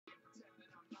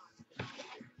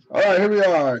All right, here we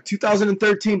are.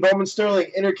 2013 Bowman Sterling,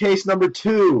 inner case number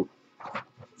 2.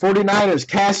 49ers,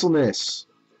 Castleness.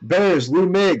 Bears, Lou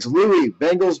Miggs, Louie.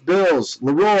 Bengals, Bills.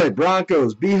 Leroy,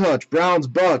 Broncos. B. Hutch, Browns,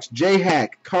 Bucks.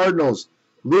 J-Hack, Cardinals.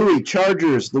 Louie,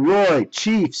 Chargers. Leroy,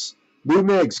 Chiefs. Lou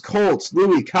Miggs, Colts.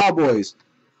 Louie, Cowboys.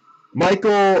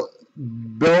 Michael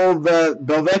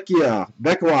Belvecchia,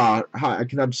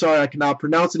 I'm sorry I cannot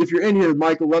pronounce it. If you're in here,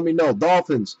 Michael, let me know.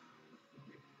 Dolphins.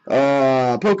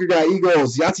 Poker Guy,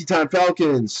 Eagles. Yahtzee Time,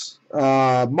 Falcons.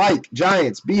 Mike,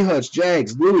 Giants. B. Hutch,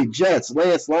 Jags. Louie, Jets.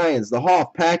 Lance, Lions. The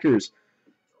Hoff, Packers.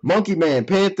 Monkey Man,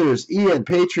 Panthers. Ian,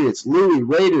 Patriots. Louie,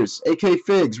 Raiders. AK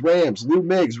Figs, Rams. Lou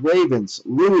Miggs, Ravens.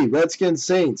 Louie, Redskins,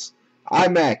 Saints.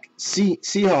 IMAC,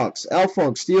 Seahawks.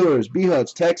 Alfunk, Steelers. B.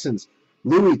 Hutch, Texans.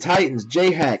 Louie, Titans.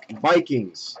 J-Hack,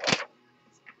 Vikings.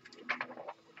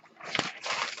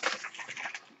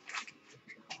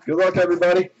 Good luck,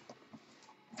 everybody.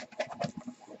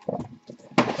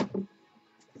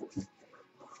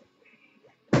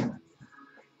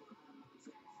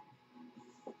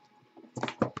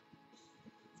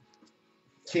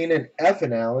 Keenan F.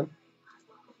 and Allen.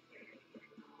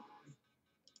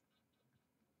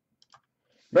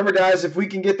 Remember, guys, if we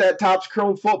can get that Topps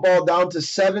Chrome football down to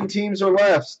 7 teams or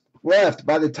left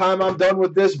by the time I'm done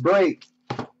with this break,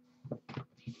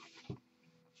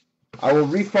 I will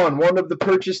refund one of the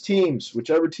purchased teams,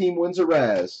 whichever team wins a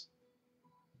Raz.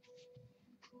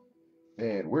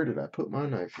 And where did I put my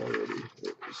knife already?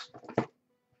 There it is.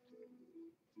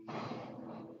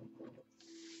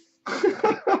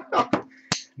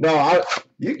 No,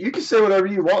 you can say whatever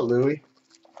you want, Louie.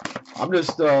 I'm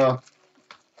just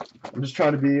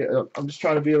trying to be a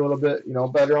little bit,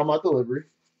 better on my delivery.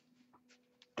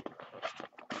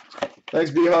 Thanks,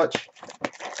 B. Hutch.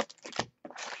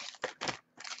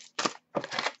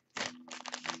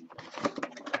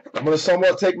 I'm going to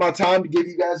somewhat take my time to give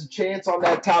you guys a chance on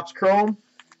that Topps Chrome.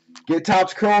 Get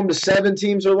Topps Chrome to 7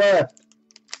 teams or left.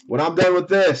 When I'm done with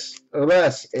this, or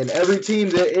less, and every team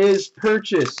that is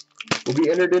purchased will be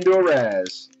entered into a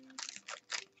Raz.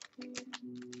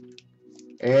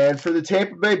 And for the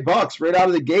Tampa Bay Bucks, right out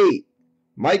of the gate,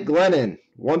 Mike Glennon,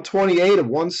 128 of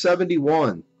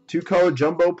 171, 2-color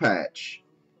jumbo patch.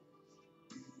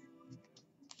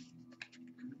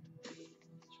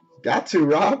 Got to,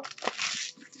 Rob.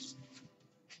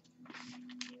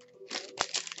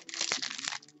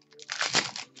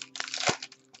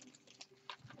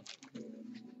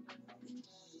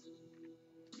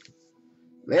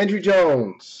 Landry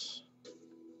Jones.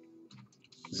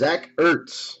 Zach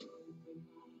Ertz.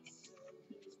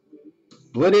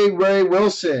 Blitty Ray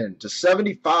Wilson to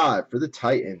 75 for the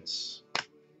Titans.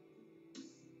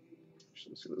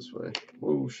 Let's go this way.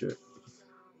 Whoa, shit.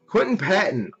 Quentin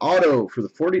Patton, auto for the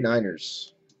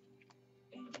 49ers.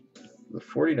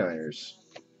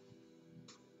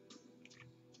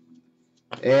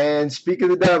 And speak of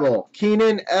the devil,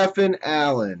 Keenan F. and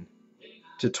Allen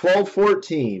to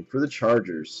 12-14 for the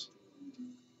Chargers.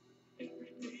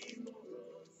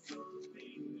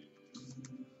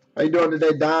 How you doing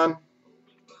today, Don?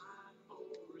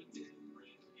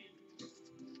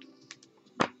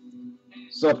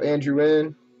 What's up, Andrew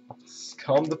Wynn?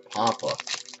 Come to Papa.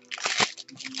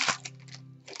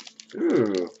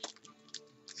 Ooh.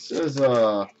 This is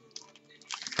not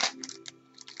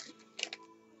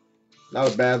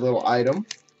a bad little item.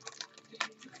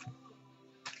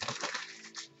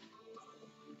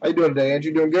 How you doing today,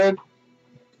 Andrew? Doing good?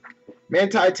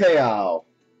 Manti Te'o.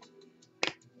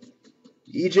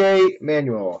 EJ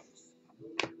Manuel.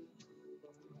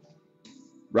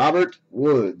 Robert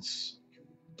Woods.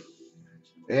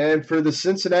 And for the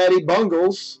Cincinnati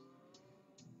Bungles,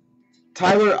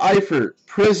 Tyler Eifert,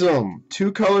 Prism,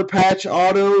 2-color patch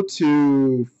auto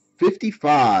to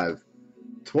 55.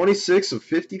 26 of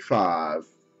 55.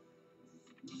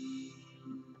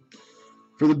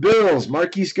 For the Bills,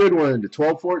 Marquise Goodwin to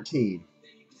 12-14.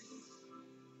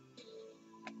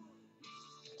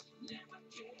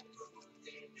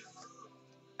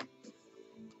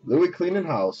 Louis cleaning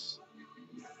house.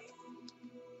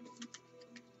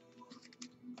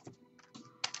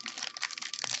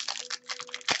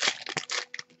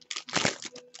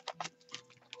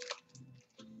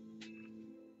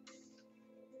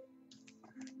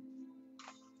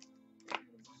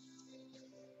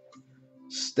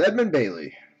 Stedman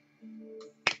Bailey.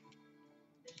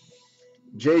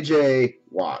 J.J.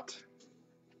 Watt.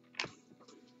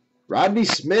 Rodney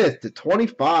Smith to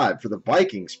 25 for the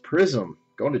Vikings. Prism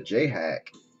going to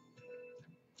J-Hack.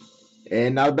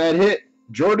 And not a bad hit.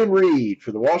 Jordan Reed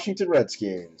for the Washington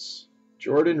Redskins.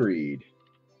 Jordan Reed.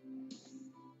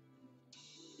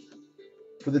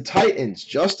 For the Titans,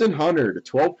 Justin Hunter to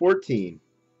 12-14.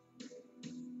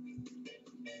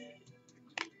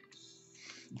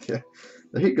 Yeah.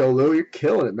 There you go, Lou. You're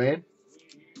killing it, man.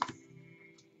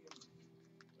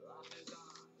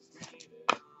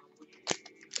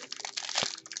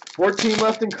 $14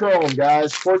 left in Chrome,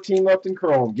 guys. $14 left in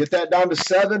Chrome. Get that down to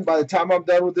 7 by the time I'm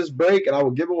done with this break, and I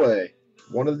will give away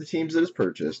one of the teams that is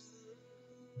purchased.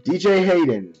 DJ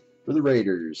Hayden for the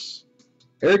Raiders.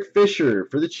 Eric Fisher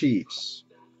for the Chiefs.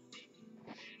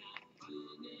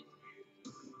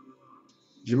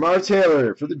 Jamar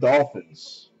Taylor for the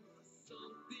Dolphins.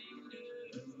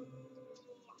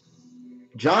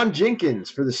 John Jenkins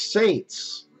for the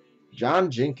Saints. John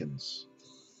Jenkins.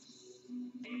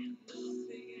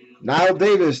 Niall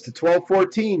Davis to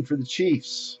 12-14 for the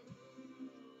Chiefs.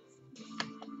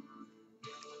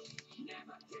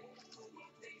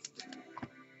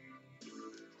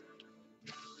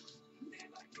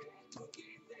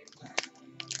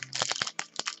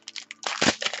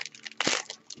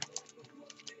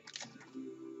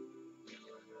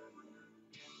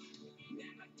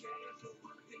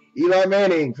 Eli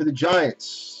Manning for the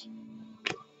Giants.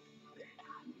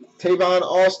 Tavon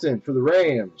Austin for the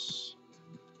Rams.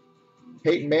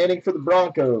 Peyton Manning for the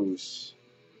Broncos.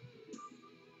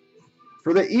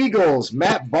 For the Eagles,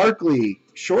 Matt Barkley,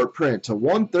 short print to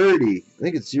 130. I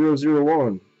think it's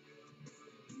 001.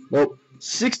 Nope,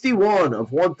 61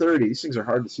 of 130. These things are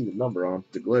hard to see the number on,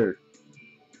 the glare.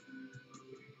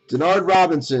 Denard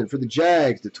Robinson for the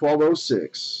Jags to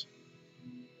 1206.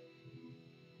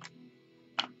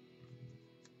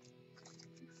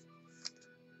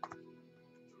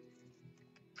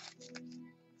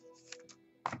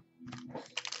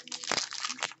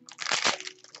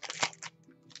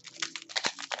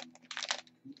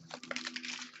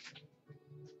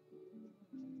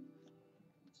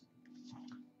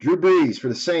 Drew Brees for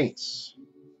the Saints.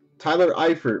 Tyler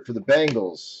Eifert for the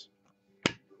Bengals.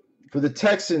 For the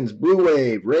Texans, Blue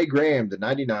Wave, Ray Graham to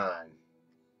 99.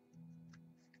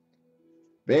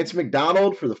 Vance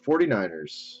McDonald for the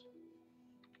 49ers.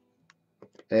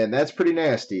 And that's pretty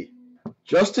nasty.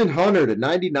 Justin Hunter to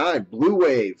 99, Blue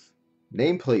Wave.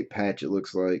 Nameplate patch, it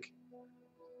looks like.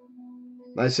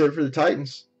 Nice hit for the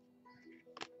Titans.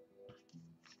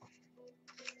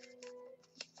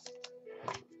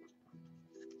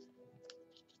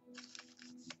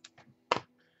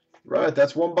 Right,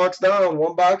 that's one box down,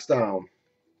 one box down.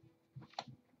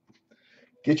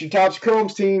 Get your Topps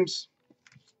Chromes teams.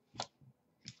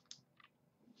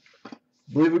 I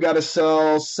believe we got to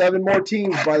sell 7 more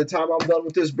teams by the time I'm done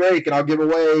with this break, and I'll give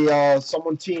away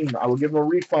someone team. I will give them a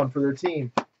refund for their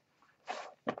team.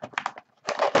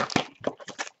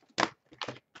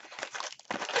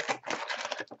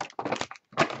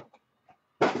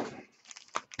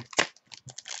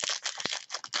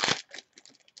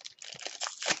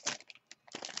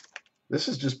 This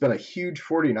has just been a huge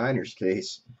 49ers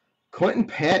case. Quentin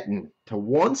Patton to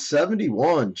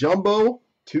 171. Jumbo,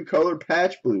 2-color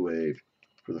patch Blue Wave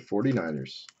for the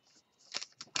 49ers.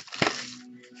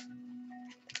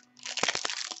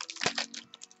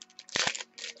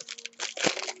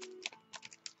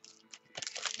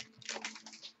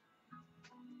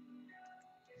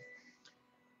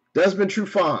 Desmond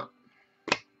Trufant.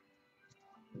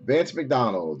 Vance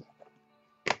McDonald.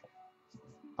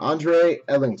 Andre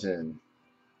Ellington.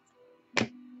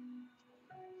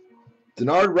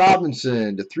 Denard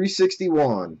Robinson to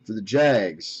 361 for the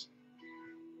Jags.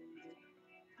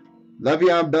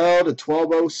 Le'Veon Bell to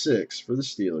 1206 for the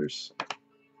Steelers.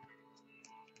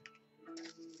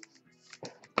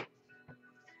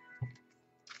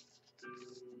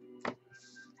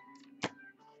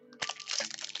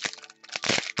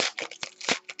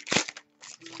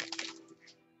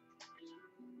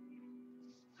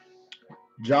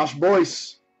 Josh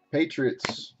Boyce,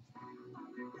 Patriots.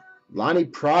 Lonnie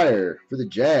Pryor for the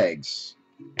Jags.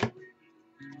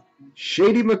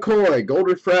 Shady McCoy, gold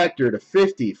refractor to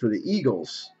 50 for the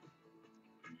Eagles.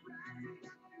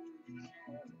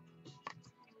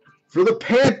 For the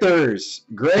Panthers,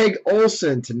 Greg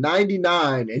Olsen to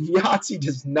 99, and Yahtzee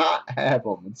does not have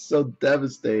him. It's so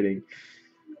devastating.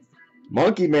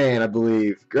 Monkey Man, I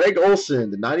believe. Greg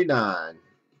Olsen to 99.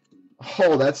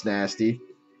 Oh, that's nasty.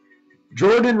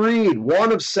 Jordan Reed,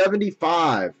 1 of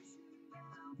 75.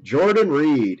 Jordan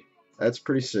Reed. That's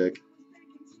pretty sick.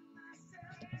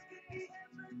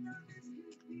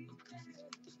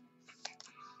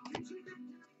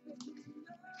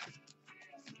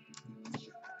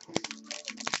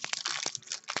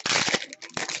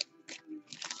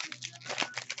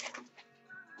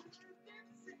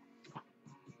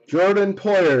 Jordan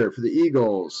Poyer for the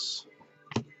Eagles.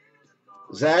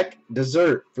 Zach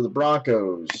Desert for the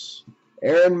Broncos.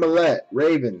 Aaron Millette,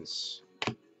 Ravens.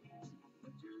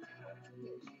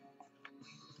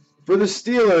 For the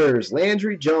Steelers,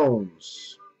 Landry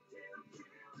Jones.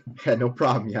 Yeah, no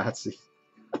problem, Yahtzee.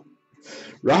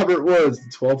 Robert Woods,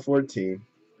 12-14.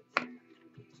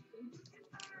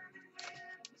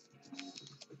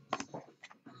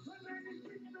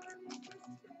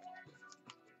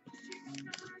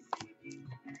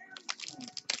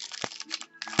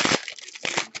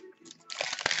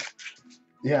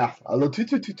 Yeah, a little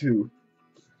 2-2-2-2.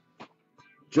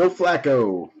 Joe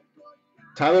Flacco,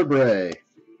 Tyler Bray,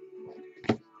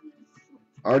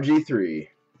 RG3.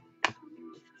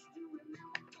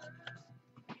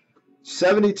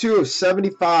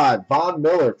 72/75, Von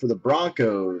Miller for the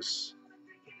Broncos.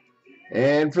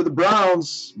 And for the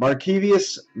Browns,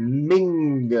 Markevius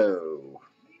Mingo.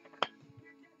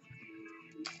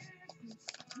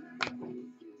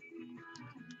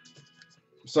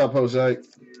 What's up, Jose?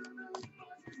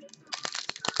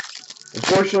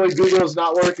 Unfortunately, Google's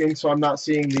not working, so I'm not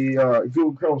seeing the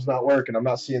Google Chrome's not working. I'm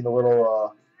not seeing the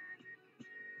little.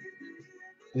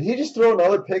 Did he just throw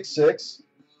another pick six?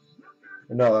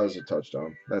 No, that was a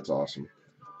touchdown. That's awesome.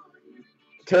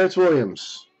 Terrence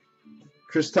Williams,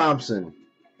 Chris Thompson,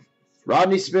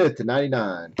 Rodney Smith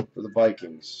 /99 for the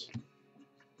Vikings.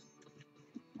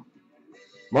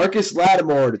 Marcus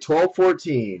Lattimore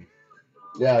 /12-14.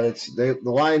 Yeah, the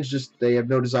Lions they have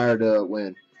no desire to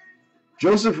win.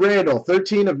 Joseph Randall,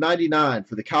 13/99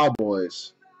 for the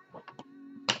Cowboys.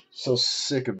 So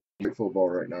sick of football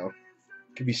right now.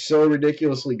 Could be so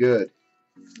ridiculously good.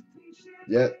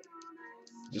 Yet,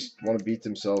 just want to beat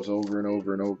themselves over and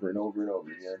over and over and over and over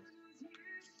again.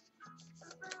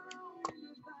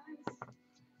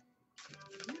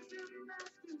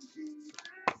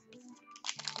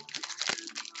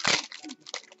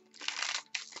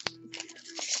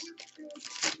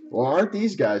 Well, aren't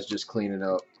these guys just cleaning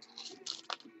up?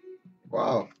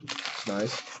 Wow, that's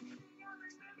nice.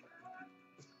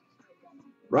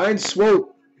 Ryan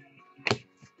Swope,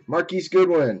 Marquise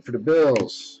Goodwin for the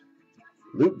Bills.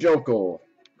 Luke Jokel.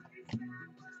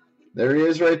 There he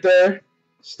is right there.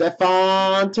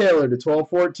 Stephon Taylor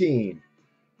 /12-14.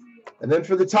 And then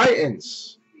for the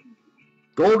Titans,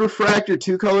 Gold Refractor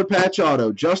 2-color patch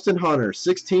auto, Justin Hunter,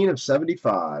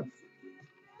 16/75.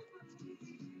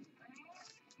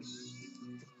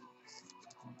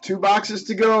 2 boxes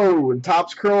to go. And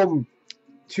Topps Chrome,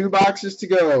 2 boxes to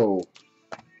go.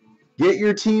 Get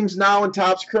your teams now in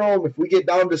Topps Chrome. If we get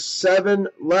down to 7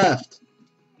 left,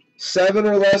 7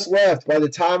 or less left by the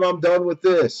time I'm done with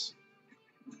this,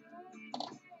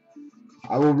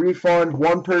 I will refund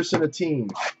 1 person a team.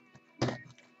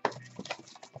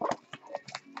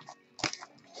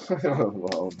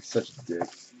 Well, such a dick.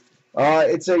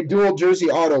 It's a dual jersey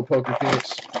auto, Poker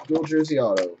Phoenix. Dual jersey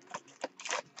auto.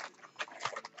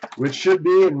 Which should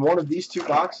be in one of these 2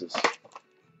 boxes.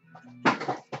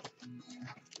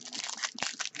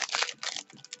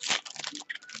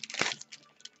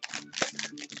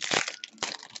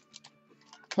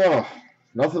 Oh,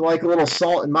 nothing like a little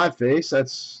salt in my face.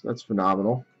 That's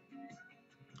phenomenal.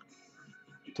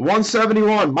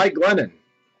 /171, Mike Glennon.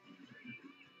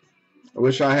 I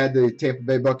wish I had the Tampa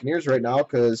Bay Buccaneers right now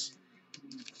because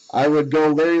I would go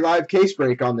Larry Live case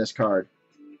break on this card.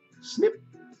 Snip.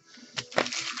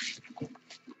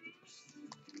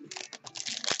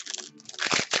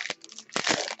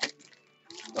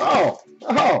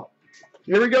 Oh,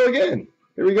 here we go again.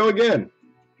 Here we go again.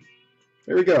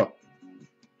 Here we go.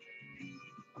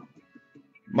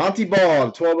 Monty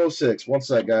Ball, 1206. One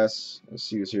sec, guys. Let's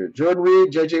see who's here. Jordan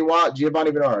Reed, J.J. Watt,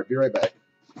 Giovanni Bernard. Be right back.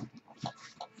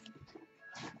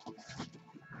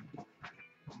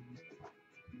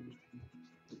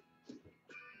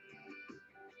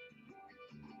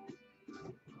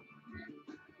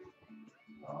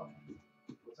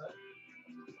 What's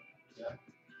that?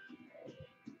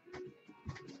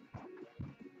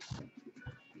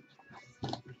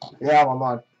 Yeah, I'm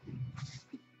on.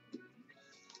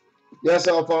 Yes,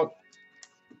 Alphonse.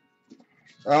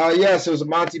 Yes, it was a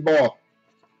Monty Ball.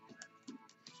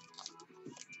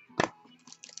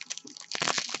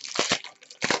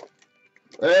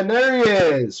 And there he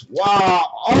is.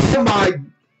 Wow. Oh my.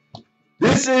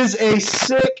 This is a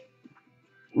sick.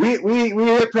 We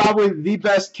hit probably the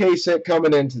best case hit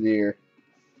coming into the year.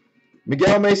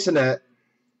 Miguel Masonette.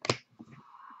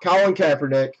 Colin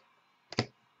Kaepernick.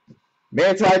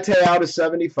 Manti Te'o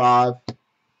 /75.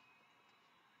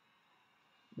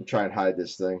 I'm trying to hide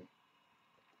this thing.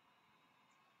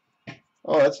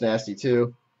 Oh, that's nasty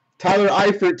too. Tyler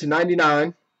Eifert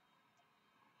 /99.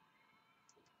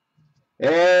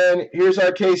 And here's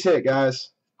our case hit, guys.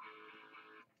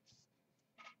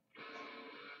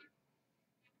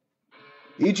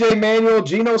 EJ Manuel,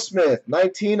 Geno Smith,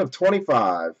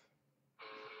 19/25.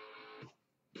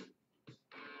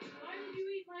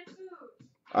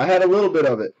 I had a little bit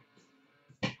of it.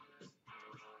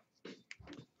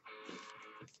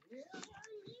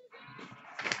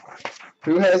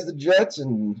 Who has the Jets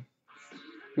and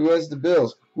who has the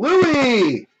Bills?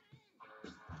 Louis!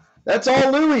 That's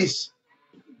all Louis.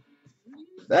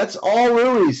 That's all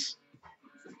Louis.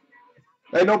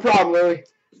 Hey, no problem, Louis.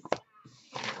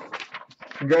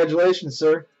 Congratulations,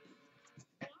 sir.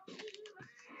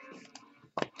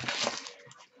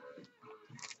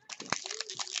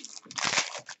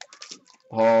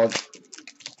 Oh,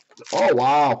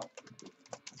 wow.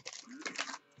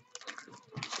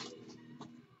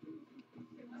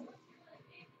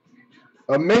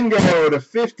 A Mingo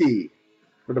 /50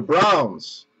 for the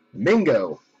Browns.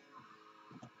 Mingo.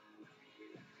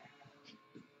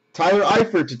 Tyler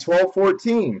Eifert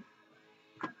 /1214.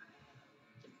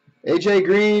 AJ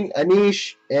Green,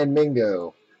 Anish, and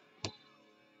Mingo.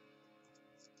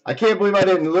 I can't believe I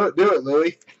didn't do it,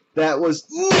 Louis. That was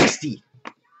nasty.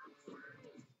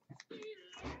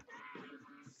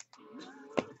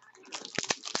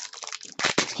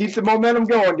 Let's keep the momentum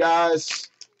going, guys.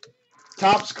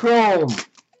 Topps Chrome.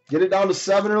 Get it down to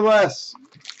 7 or less.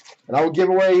 And I will give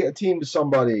away a team to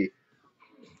somebody.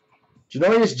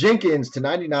 Janoris Jenkins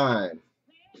 /99.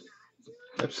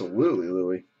 Absolutely,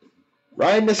 Louis.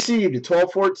 Ryan Nassib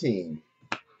 /1214.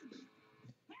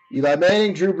 Eli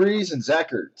Manning, Drew Brees, and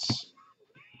Zach Ertz.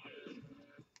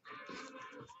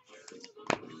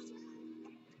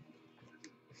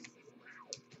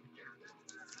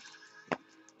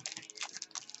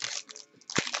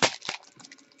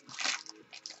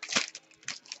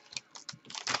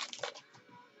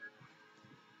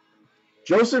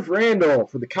 Joseph Randall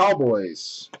for the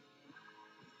Cowboys.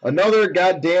 Another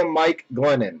goddamn Mike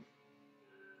Glennon.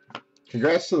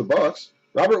 Congrats to the Bucks.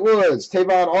 Robert Woods,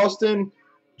 Tavon Austin,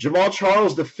 Jamal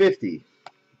Charles /50.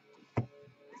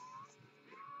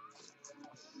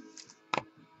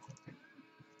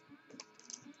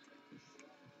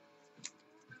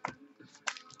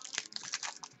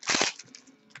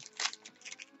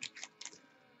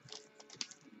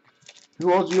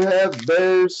 Who else do you have?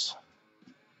 Bears,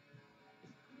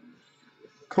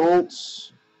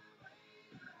 Colts,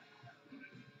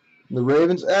 the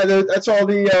Ravens. That's all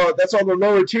the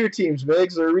lower tier teams,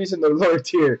 Migs. There's a reason they're lower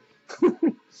tier.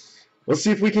 Let's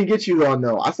see if we can get you one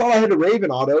though. I thought I had a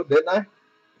Raven auto, didn't I?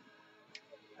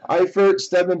 Eifert,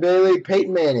 Stedman Bailey,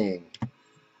 Peyton Manning.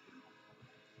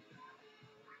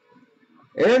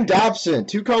 Aaron Dobson,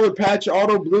 2-color patch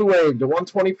auto blue wave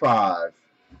 /125.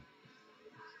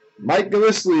 Mike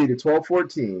Gillislee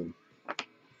 /1214.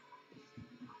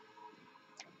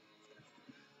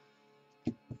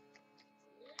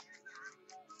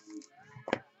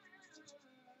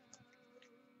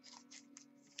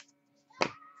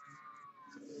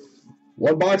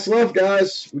 One box left,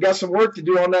 guys. We got some work to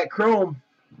do on that Chrome.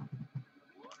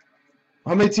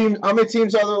 How many teams are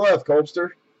there left,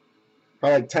 Colbster?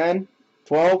 Probably like 10,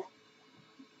 12?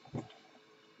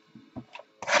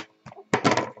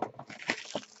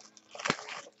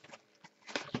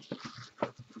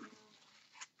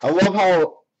 I love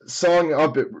how song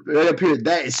right up here,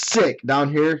 that is sick.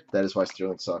 Down here, that is why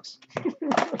Sterling sucks.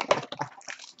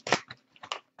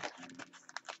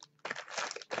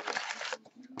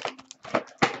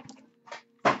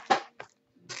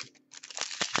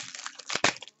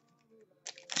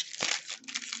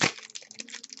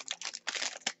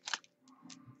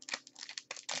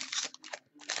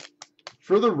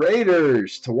 For the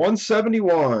Raiders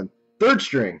 /171. Third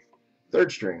string.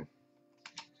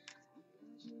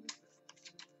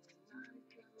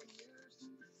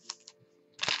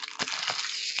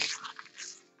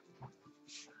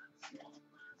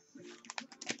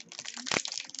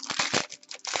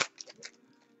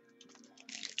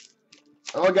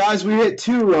 Oh, guys, we hit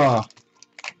two duels.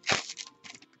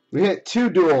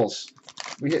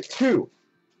 We hit two.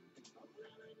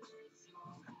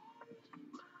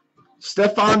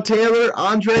 Stephon Taylor,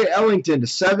 Andre Ellington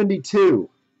 /72.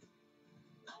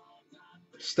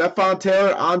 Stephon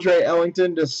Taylor, Andre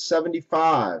Ellington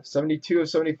 /75. 72 of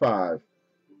 75.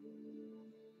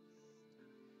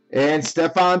 And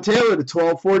Stephon Taylor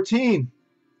 /1214.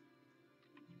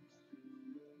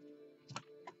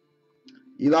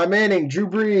 Eli Manning, Drew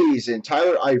Brees, and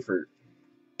Tyler Eifert.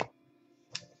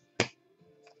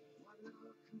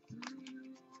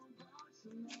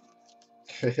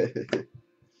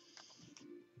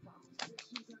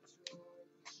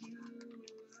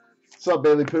 What's up,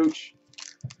 Bailey Pooch?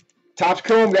 Topps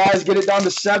Chrome, guys. Get it down to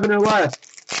 7 or less.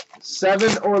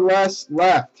 7 or less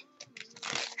left.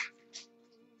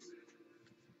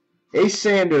 Ace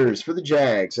Sanders for the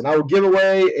Jags. And I will give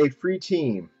away a free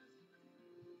team.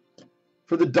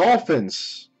 For the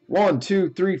Dolphins, 1,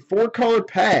 2, 3, 4-color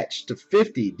patch to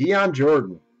 50, Deion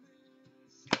Jordan.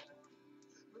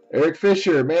 Eric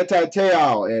Fisher, Manti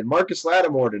Te'o, and Marcus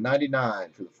Lattimore to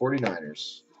 99 for the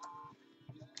 49ers.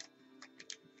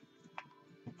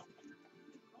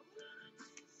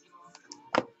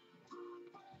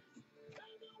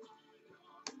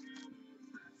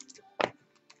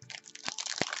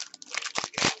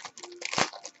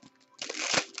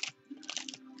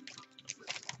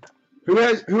 Who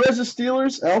has the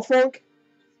Steelers? L-Funk?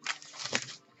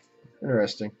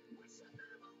 Interesting.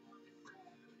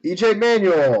 E.J.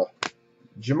 Manuel,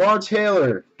 Jamar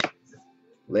Taylor,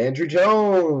 Landry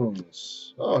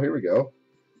Jones. Oh, here we go.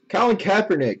 Colin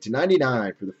Kaepernick to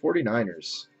 99 for the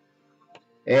 49ers.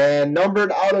 And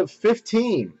numbered out of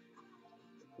 15.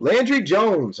 Landry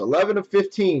Jones, 11 of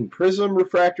 15, Prism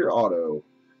Refractor Auto.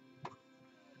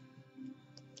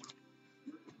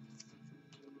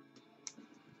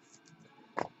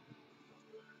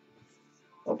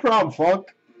 No problem, Funk.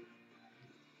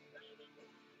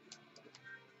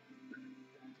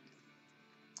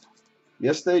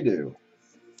 Yes, they do.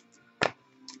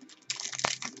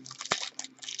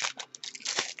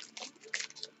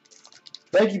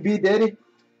 Thank you, B. Diddy.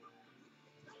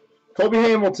 Kobe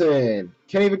Hamilton,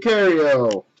 Kenny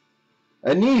Vaccaro,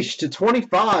 Anish to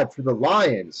 25 for the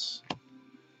Lions.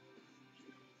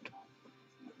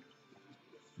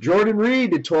 Jordan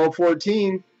Reed to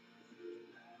 12-14.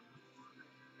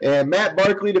 And Matt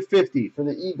Barkley to 50 for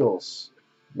the Eagles.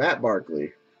 Matt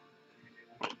Barkley.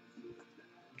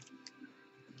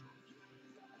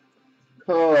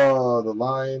 Oh, the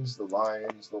Lions, the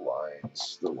Lions, the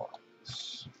Lions, the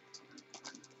Lions.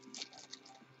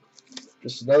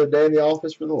 Just another day in the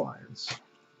office for the Lions.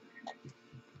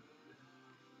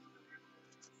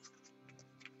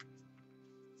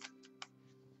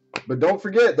 But don't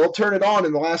forget, they'll turn it on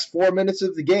in the last 4 minutes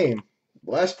of the game.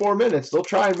 The last 4 minutes, they'll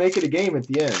try and make it a game at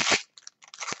the end.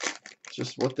 It's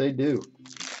just what they do.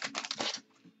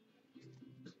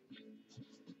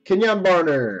 Kenyon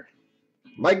Barner,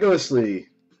 Mike Ghostley,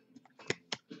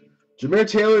 Jameer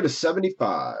Taylor to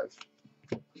 75.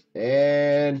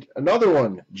 And another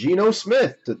one, Geno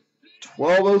Smith to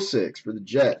 1206 for the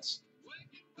Jets.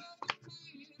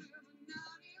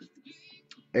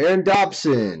 Aaron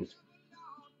Dobson.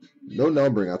 No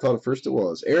numbering. I thought at first it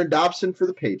was. Aaron Dobson for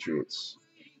the Patriots.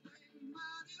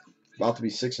 About to be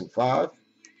 6-5.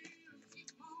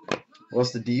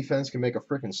 Unless the defense can make a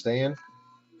freaking stand.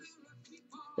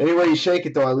 Anyway you shake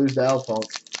it, though, I lose to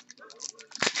Alphonse.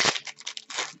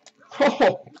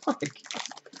 Oh, my God.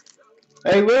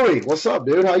 Hey, Louie. What's up,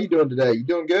 dude? How you doing today? You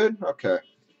doing good? Okay.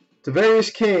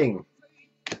 Tavarius King.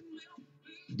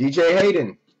 DJ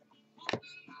Hayden.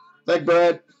 Thank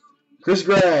Brad. Chris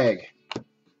Gregg.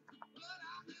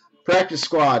 Practice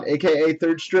squad, a.k.a.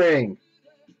 third string.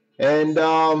 And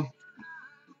 2-color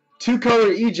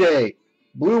EJ,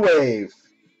 Blue Wave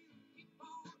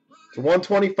to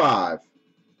 125.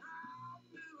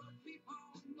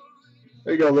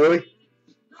 There you go, Louie.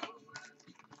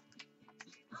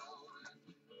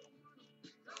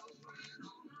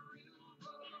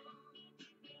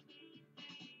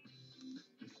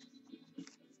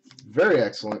 Very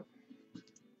excellent.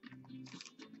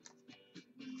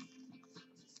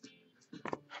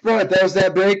 Right, that was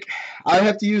that break. I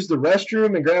have to use the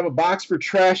restroom and grab a box for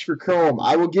trash for Chrome.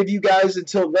 I will give you guys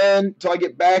until then, until I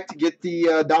get back to get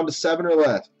the down to 7 or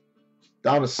left.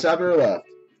 Down to 7 or left.